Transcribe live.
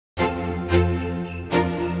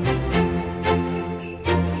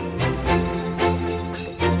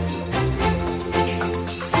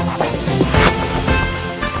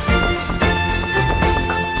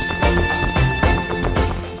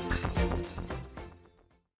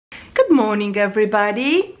morning,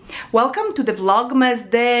 everybody. Welcome to the Vlogmas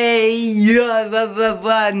day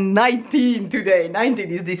 19 today.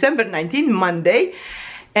 19 is December 19, Monday.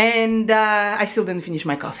 And I still didn't finish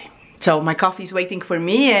my coffee. So my coffee is waiting for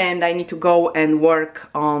me and I need to go and work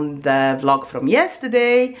on the vlog from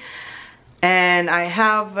yesterday. And I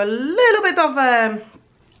have a little bit of a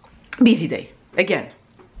busy day again.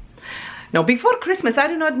 No, before Christmas, I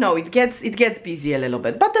do not know, it gets busy a little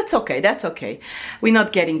bit, but that's okay, that's okay. We're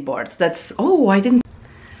not getting bored.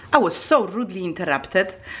 I was so rudely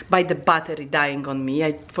interrupted by the battery dying on me.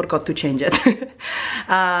 I forgot to change it.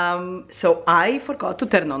 So I forgot to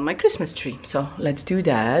turn on my Christmas tree. So let's do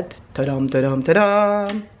that. Ta-dam, ta-dam,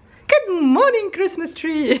 ta-dam. Good morning, Christmas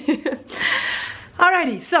tree.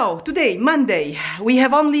 Alrighty, so today, Monday, we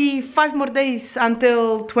have only 5 more days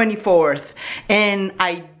until 24th. And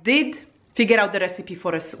I did figure out the recipe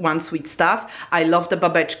for one sweet stuff. I love the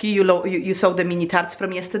babeczki. You saw the mini tarts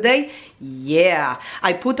from yesterday? Yeah.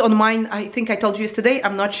 I put on mine, I think I told you yesterday,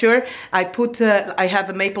 I'm not sure. I have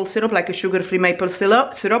a maple syrup, like a sugar-free maple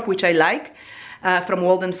syrup, which I like, from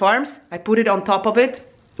Walden Farms. I put it on top of it.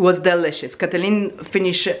 It was delicious. Kathleen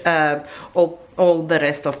finished all the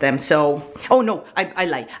rest of them. So, oh no, I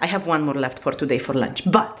lie. I have one more left for today for lunch.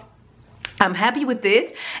 But I'm happy with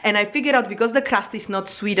this, and I figured out, because the crust is not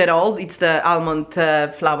sweet at all, it's the almond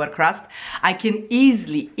flour crust, I can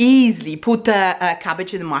easily put a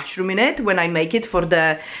cabbage and mushroom in it when I make it for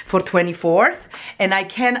 24th, and I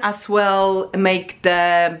can as well make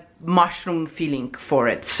the mushroom filling for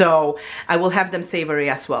it, so I will have them savory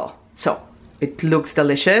as well. So it looks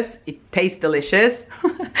delicious, it tastes delicious.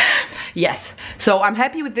 Yes, so I'm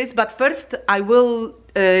happy with this, but first I will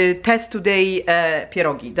test today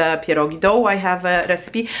pierogi. The pierogi dough, I have a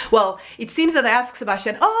recipe. Well, it seems that I asked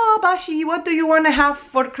Sebastian, oh Bashi, what do you want to have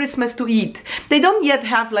for Christmas to eat? They don't yet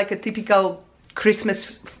have like a typical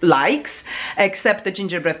Christmas likes, except the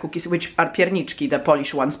gingerbread cookies, which are pierniczki, the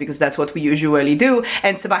Polish ones, because that's what we usually do.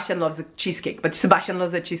 And Sebastian loves a cheesecake, but Sebastian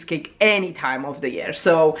loves a cheesecake any time of the year.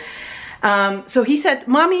 So so he said,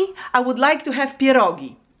 Mommy, I would like to have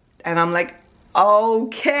pierogi. And I'm like,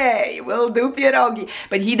 okay, we'll do pierogi.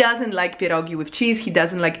 But he doesn't like pierogi with cheese. He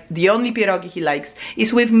doesn't like, the only pierogi he likes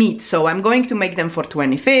is with meat. So I'm going to make them for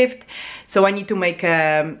 25th. So I need to make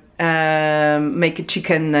a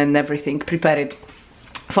chicken and everything, prepare it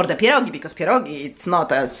for the pierogi, because pierogi, it's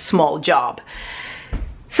not a small job.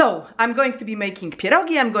 So I'm going to be making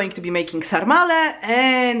pierogi, I'm going to be making sarmale,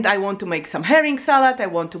 and I want to make some herring salad. I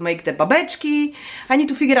want to make the babeczki. I need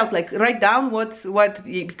to figure out, like, write down what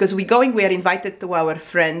because we are invited to our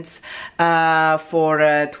friends for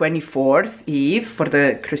 24th Eve, for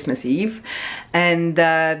the Christmas Eve, and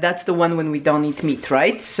that's the one when we don't eat meat,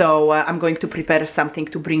 right? So I'm going to prepare something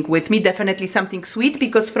to bring with me, definitely something sweet,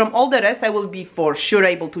 because from all the rest I will be for sure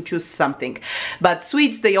able to choose something. But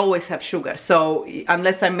sweets, they always have sugar, so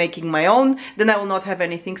unless I'm making my own, then I will not have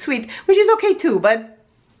anything sweet, which is okay too. But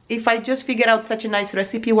if I just figure out such a nice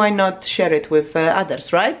recipe, why not share it with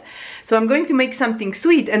others, right? So I'm going to make something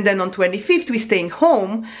sweet, and then on 25th we're staying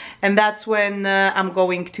home, and that's when I'm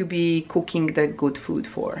going to be cooking the good food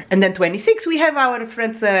for. And then 26th we have our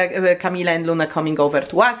friends Camila and Luna coming over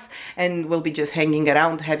to us, and we'll be just hanging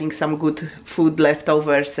around, having some good food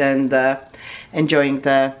leftovers, and enjoying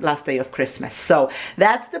the last day of Christmas. So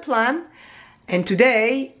that's the plan. And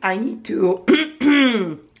today I need to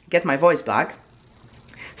get my voice back.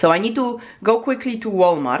 So I need to go quickly to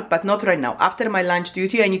Walmart, but not right now. After my lunch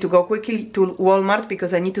duty, I need to go quickly to Walmart,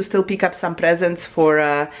 because I need to still pick up some presents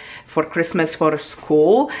for Christmas for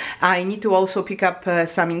school. I need to also pick up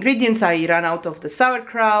some ingredients. I ran out of the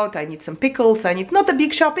sauerkraut. I need some pickles. I need, not a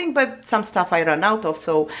big shopping, but some stuff I ran out of.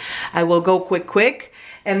 So I will go quick.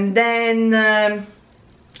 And then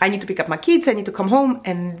I need to pick up my kids. I need to come home,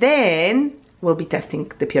 and then we'll be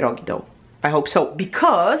testing the pierogi dough. I hope so,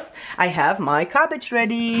 because I have my cabbage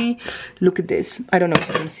ready. Look at this. I don't know if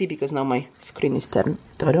you can see, because now my screen is turned.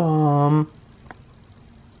 Ta-da!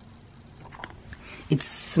 It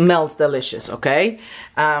smells delicious, okay?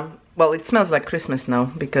 Well, it smells like Christmas now,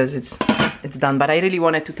 because it's done, but I really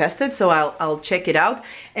wanted to test it, so I'll check it out.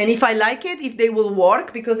 And if I like it, if they will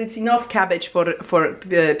work, because it's enough cabbage for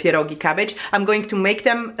pierogi cabbage, I'm going to make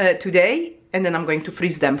them today, and then I'm going to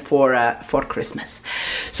freeze them for Christmas.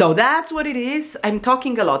 So that's what it is. I'm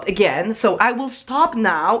talking a lot again, so I will stop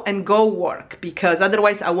now and go work, because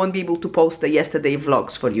otherwise I won't be able to post the yesterday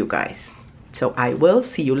vlogs for you guys. So I will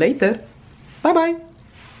see you later. Bye bye.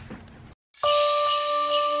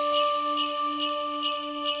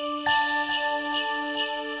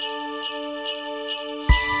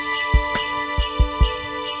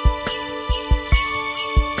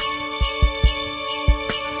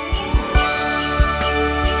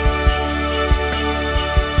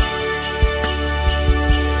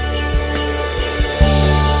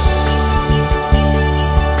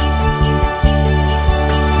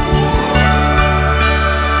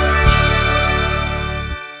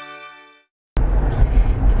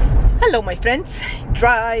 Hello my friends,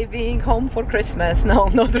 driving home for Christmas. No,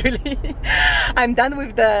 not really. I'm done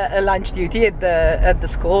with the lunch duty at the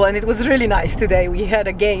school, and it was really nice today. We had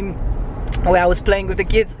a game where I was playing with the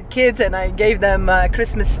kids and I gave them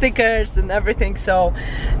Christmas stickers and everything, so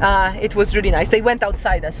it was really nice. They went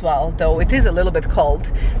outside as well, though it is a little bit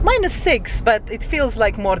cold. -6, but it feels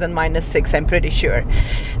like more than -6, I'm pretty sure.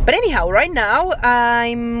 But anyhow, right now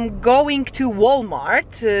I'm going to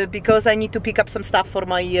Walmart because I need to pick up some stuff for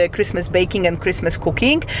my Christmas baking and Christmas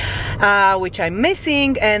cooking, which I'm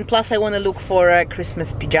missing, and plus I want to look for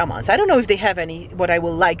Christmas pajamas. I don't know if they have any what I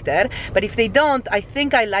will like there, but if they don't, I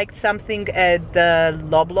think I liked something at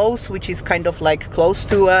Loblaws, which is kind of like close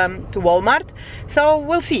to Walmart, so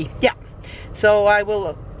we'll see. Yeah, so I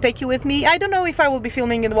will take you with me. I don't know if I will be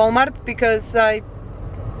filming in Walmart because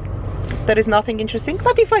there is nothing interesting,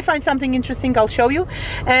 but if I find something interesting I'll show you,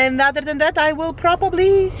 and other than that I will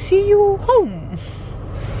probably see you home.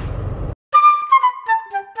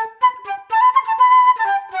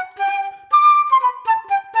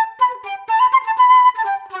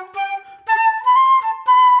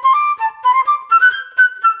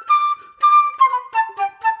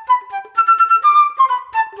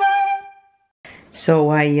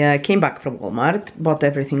 So I came back from Walmart, bought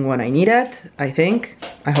everything what I needed, I think,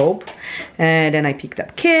 I hope. And then I picked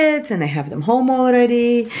up kids and I have them home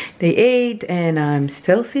already. They ate and I'm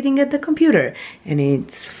still sitting at the computer and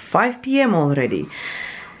it's 5 p.m. already.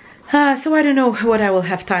 So I don't know what I will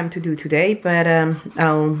have time to do today, but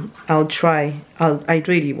I'll try. I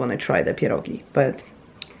really want to try the pierogi, but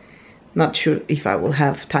not sure if I will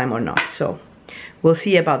have time or not. So we'll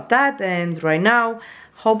see about that. And right now,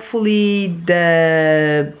 hopefully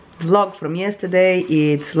the vlog from yesterday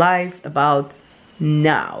is live about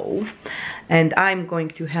now, and I'm going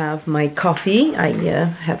to have my coffee. I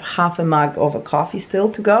have half a mug of a coffee still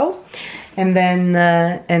to go, and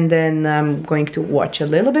then I'm going to watch a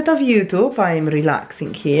little bit of YouTube. I'm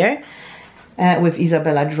relaxing here with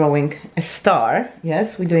Isabella drawing a star.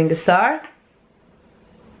 Yes, we're doing a star.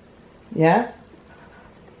 Yeah.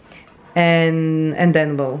 And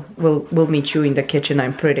then we'll meet you in the kitchen,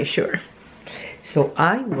 I'm pretty sure. So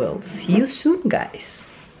I will see you soon, guys.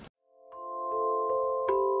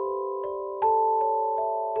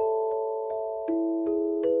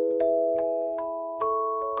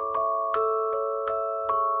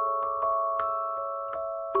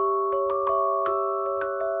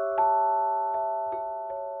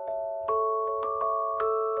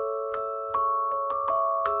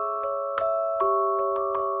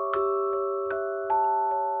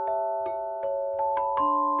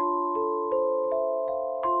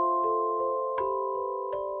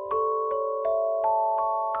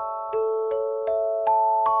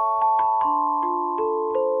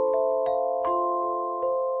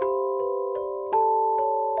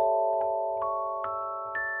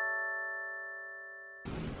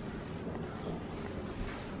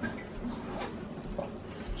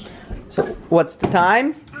 So what's the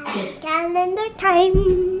time? Calendar time.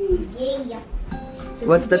 Yeah. So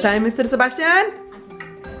what's the time, Mr. Sebastian?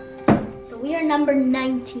 So we are number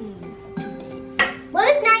 19 today. What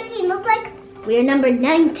does 19 look like? We are number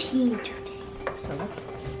 19 today. So let's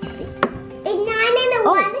see. A 9 and a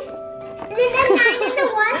 1. Is it a 9 and a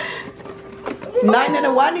 1? 9 and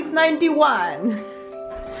a 1 is 91.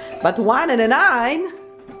 But 1 and a 9.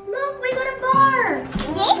 Look, we got a bar.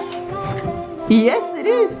 This? Yes, it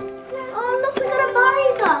is. Oh, look, we got a bar,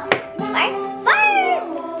 Isa.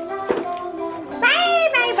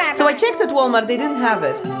 So I checked at Walmart, they didn't have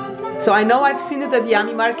it. So I know I've seen it at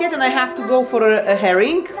Yummy Market, and I have to go for a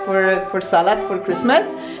herring for salad for Christmas.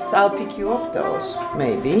 So I'll pick you up those,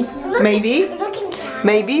 maybe.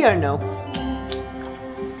 Maybe or no?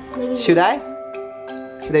 Maybe. Should I?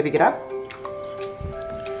 Should I pick it up?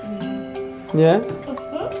 Yeah?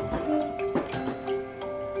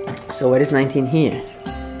 So where is 19 here?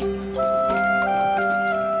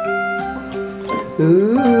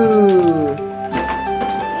 Ooh.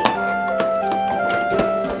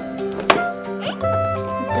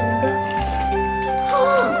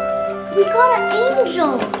 We got an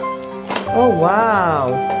angel. Oh wow.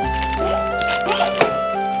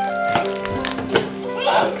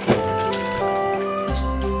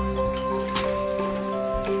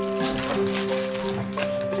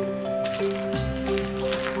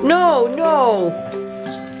 No, no.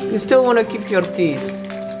 You still want to keep your teeth.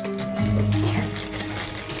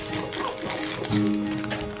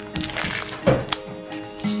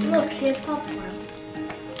 Look, here's popcorn.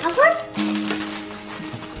 Popcorn?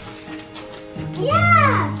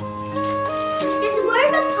 Yeah! It's where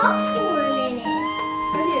the popcorn in it.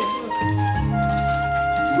 Right here, look.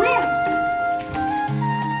 Where?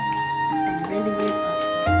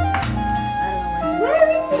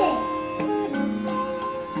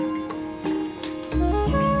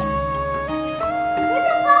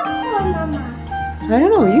 I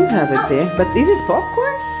don't know, you have it there. But is it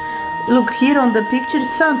popcorn? Look, here on the picture,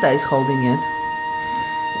 Santa is holding it.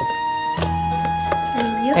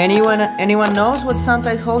 Anyone knows what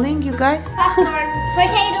Santa is holding, you guys? Popcorn.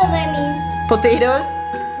 Potatoes, I mean. Potatoes?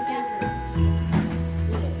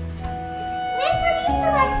 Wait for me,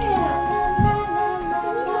 Sebastian.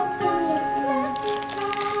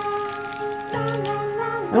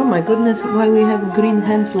 Oh my goodness, why we have green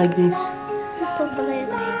hands like this?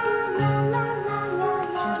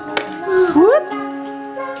 Whoops!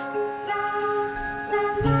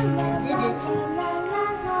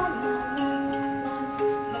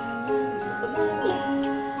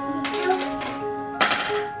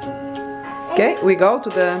 Okay, we go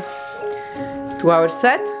to our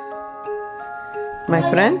set, my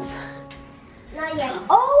friends. Not yet.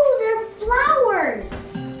 Oh, they're flowers.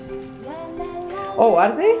 Oh,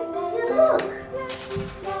 are they? Yeah, look.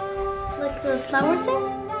 Like the flower thing?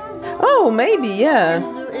 Oh, maybe, yeah.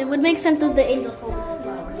 It would make sense that the angel holds the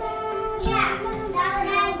flowers. Yeah.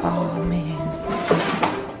 Oh man.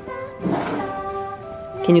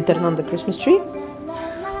 Can you turn on the Christmas tree?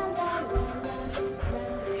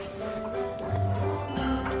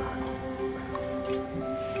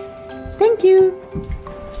 Thank you.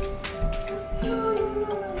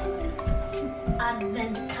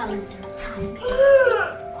 Advent calendar time.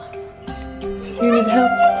 You need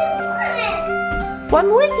help? Well,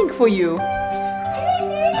 I'm waiting for you.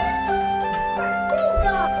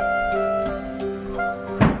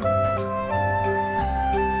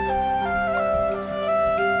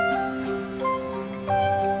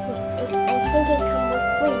 I think it comes with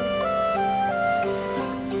wings.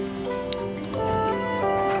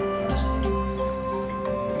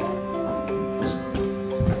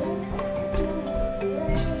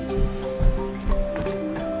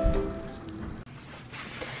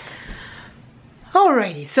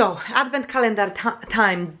 Alrighty, so Advent calendar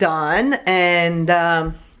time done, and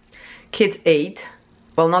kids ate.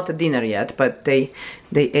 Well, not a dinner yet, but they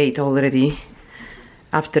ate already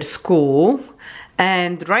after school.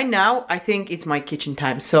 And right now, I think it's my kitchen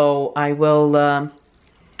time. So I will, I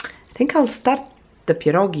think I'll start the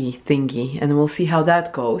pierogi thingy, and we'll see how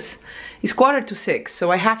that goes. It's 5:45,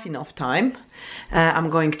 so I have enough time. I'm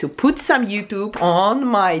going to put some YouTube on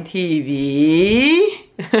my TV.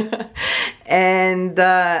 And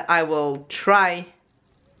I will try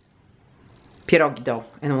pierogi dough,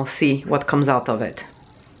 and we'll see what comes out of it.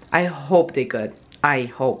 I hope they're good. I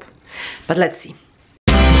hope. But let's see.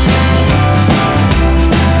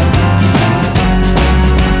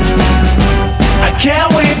 I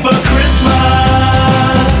can't wait for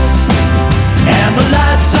Christmas and the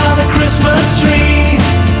lights on the Christmas tree.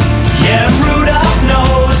 Yeah, Rudolph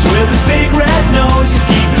knows with his big red nose he's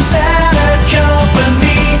keeping Santa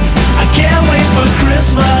company. I can't wait for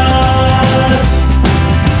Christmas.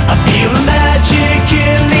 I feel the magic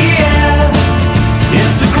in the air.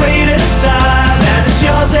 It's the greatest time and it's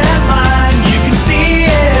yours and mine. You can see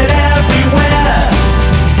it everywhere.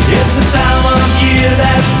 It's the time of year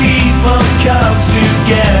that people come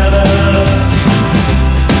together.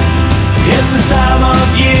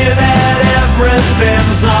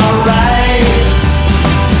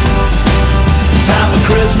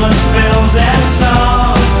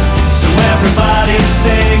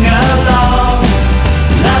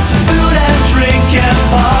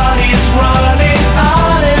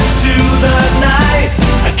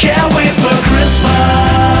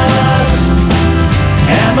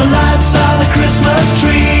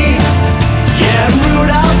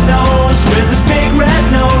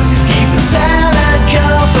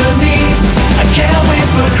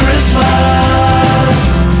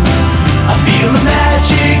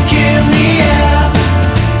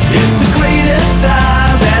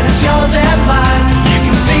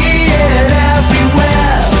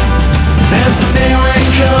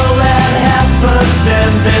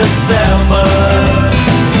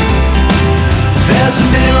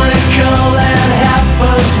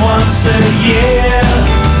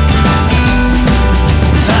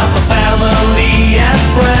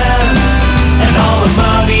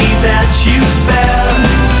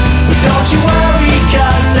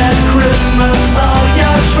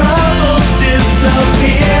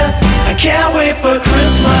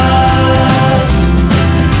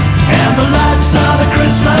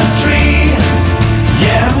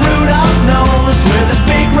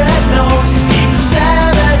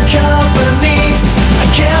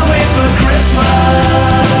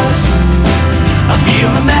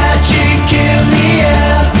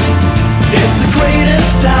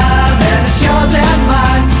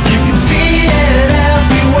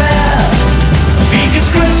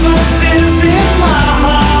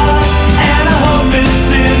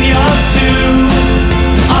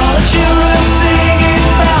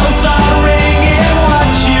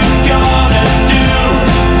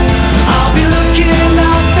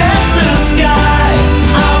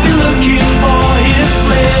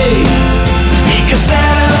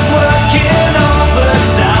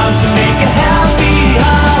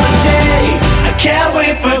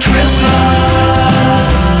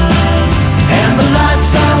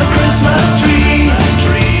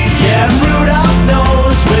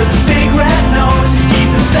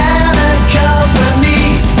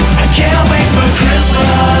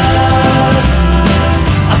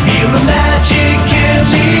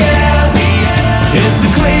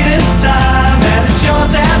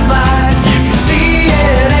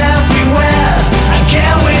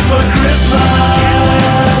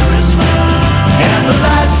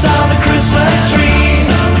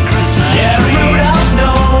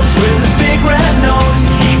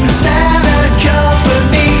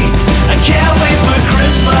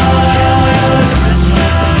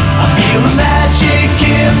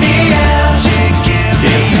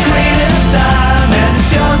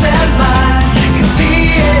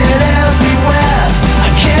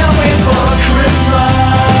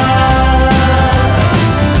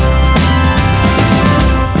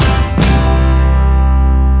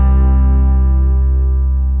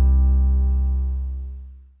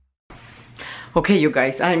 Okay, you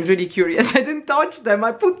guys, I'm really curious. I didn't touch them.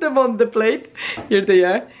 I put them on the plate. Here they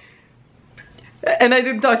are. And I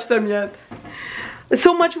didn't touch them yet.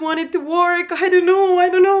 So much wanted to work. I don't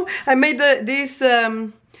know. I made this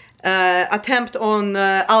attempt on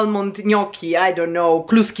almond gnocchi. I don't know.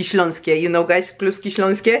 Kluski śląskie. You know, guys, kluski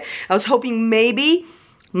śląskie. I was hoping maybe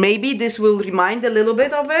this will remind a little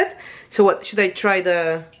bit of it. So what, should I try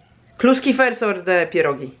the kluski first or the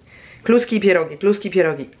pierogi? Kluski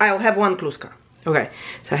pierogi. I'll have one kluska. Okay,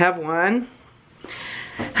 so I have one.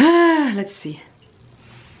 Let's see.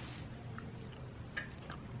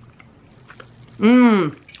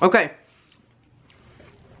 Okay.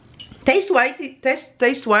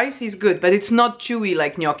 Taste-wise is good, but it's not chewy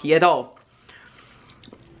like gnocchi at all.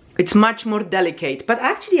 It's much more delicate, but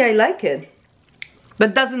actually I like it.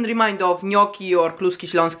 But doesn't remind of gnocchi or kluski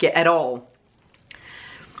śląskie at all.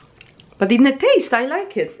 But in the taste, I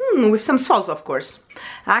like it. With some sauce, of course.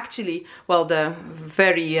 Actually, well, the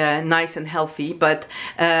very nice and healthy, but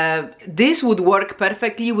this would work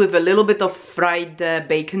perfectly with a little bit of fried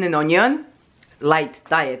bacon and onion. Light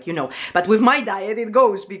diet, you know. But with my diet, it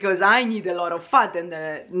goes because I need a lot of fat and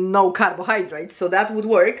no carbohydrates, so that would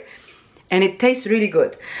work. And it tastes really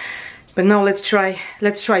good. But now let's try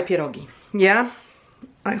pierogi. Yeah?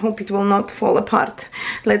 I hope it will not fall apart.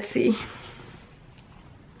 Let's see.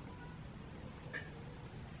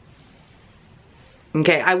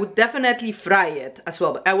 Okay, I would definitely fry it as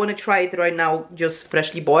well, but I want to try it right now just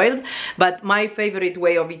freshly boiled. But my favorite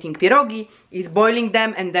way of eating pierogi is boiling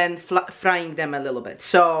them and then frying them a little bit.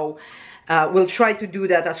 So we'll try to do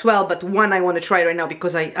that as well, but one I want to try right now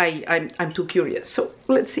because I'm too curious. So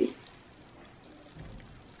let's see.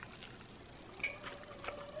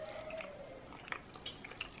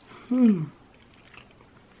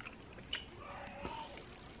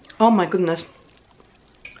 Oh my goodness.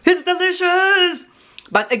 It's delicious!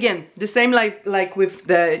 But again, the same like with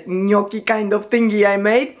the gnocchi kind of thingy I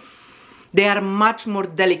made, they are much more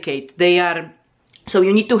delicate. They are, so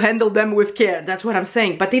you need to handle them with care, that's what I'm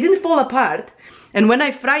saying. But they didn't fall apart. And when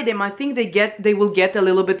I fry them, I think they will get a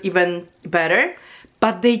little bit even better.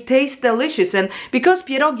 But they taste delicious. And because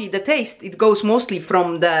pierogi, the taste, it goes mostly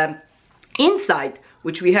from the inside,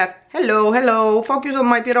 which we have, hello, focus on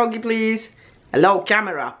my pierogi, please. Hello,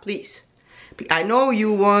 camera, please. I know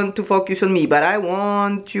you want to focus on me, but I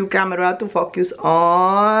want you, camera, to focus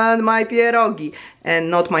on my pierogi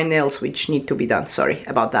and not my nails, which need to be done. Sorry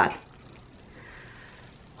about that.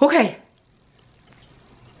 Okay.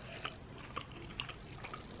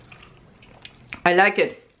 I like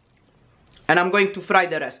it. And I'm going to fry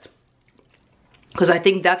the rest, because I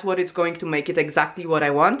think that's what it's going to make it exactly what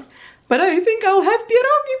I want. But I think I'll have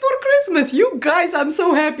pierogi for Christmas. You guys, I'm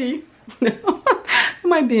so happy.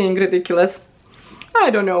 Am I being ridiculous? I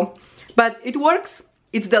don't know, but it works.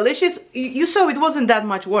 It's delicious. You saw it wasn't that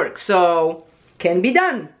much work, so can be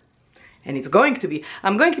done. And it's going to be.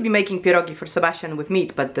 I'm going to be making pierogi for Sebastian with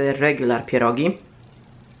meat, but the regular pierogi.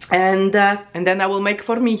 And then I will make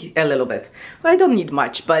for me a little bit. I don't need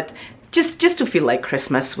much, but just to feel like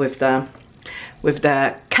Christmas with the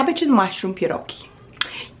cabbage and mushroom pierogi.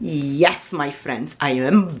 Yes, my friends, I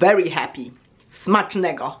am very happy.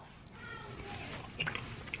 Smacznego.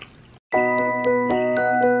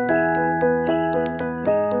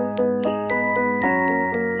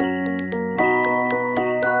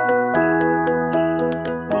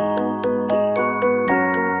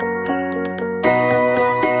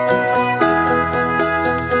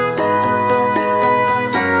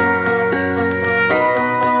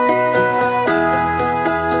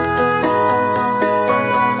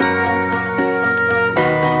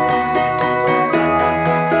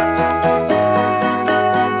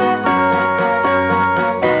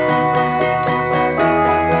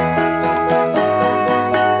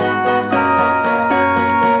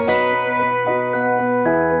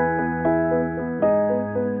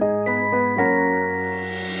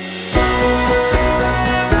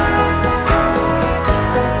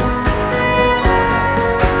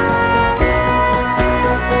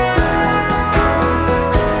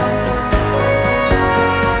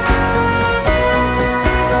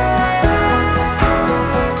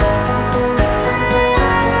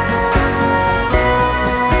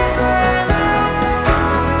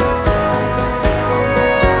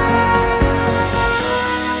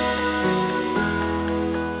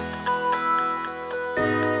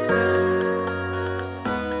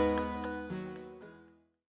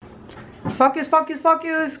 Focus, focus,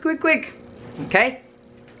 focus, quick. Okay.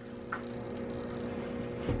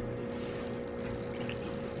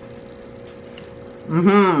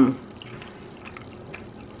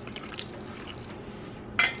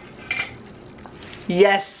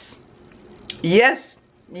 Yes. Yes,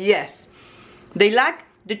 yes. They lack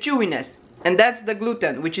the chewiness, and that's the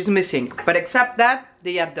gluten, which is missing. But except that,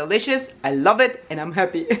 they are delicious. I love it, and I'm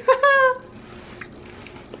happy.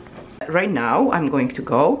 Right now, I'm going to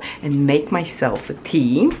go and make myself a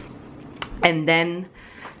tea, and then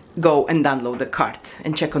go and download the cart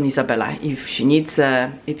and check on Isabella if she needs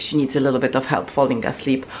a little bit of help falling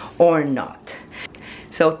asleep or not.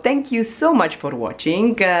 So thank you so much for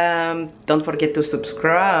watching. Don't forget to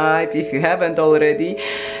subscribe if you haven't already.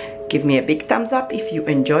 Give me a big thumbs up if you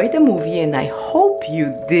enjoyed the movie, and I hope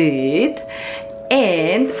you did.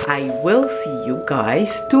 And I will see you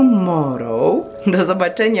guys tomorrow. Do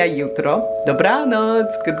zobaczenia jutro.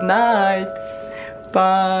 Dobranoc. Good night.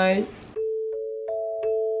 Bye.